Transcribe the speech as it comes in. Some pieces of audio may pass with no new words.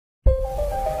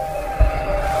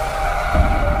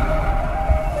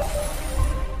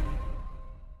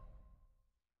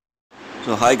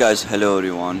So hi guys, hello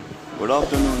everyone. Good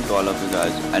afternoon to all of you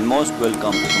guys and most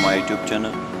welcome to my YouTube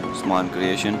channel Usman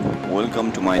Creation.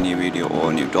 Welcome to my new video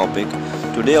or new topic.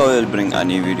 Today I will bring a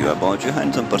new video about the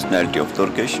handsome personality of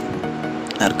Turkish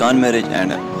Erkan Meriç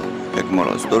and Yagmur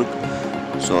ozturk.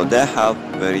 So they have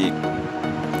very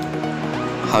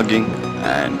hugging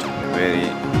and very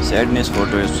sadness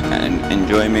photos and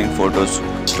enjoyment photos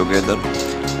together,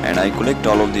 and I collect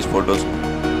all of these photos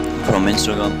from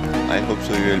Instagram. I hope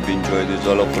so you will be enjoy these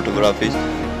all of photographies.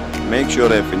 Make sure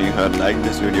if you have liked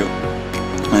this video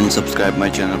and subscribe my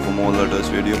channel for more latest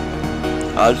video.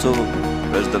 Also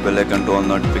press the bell icon to all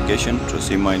notification to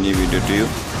see my new video to you.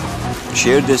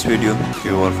 Share this video to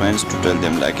your friends to tell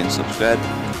them like and subscribe.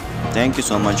 Thank you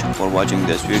so much for watching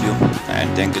this video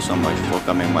and thank you so much for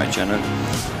coming my channel,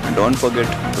 and don't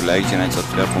forget to like and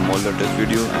subscribe for more latest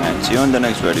video, and see you on the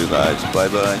next video guys. Bye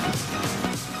bye.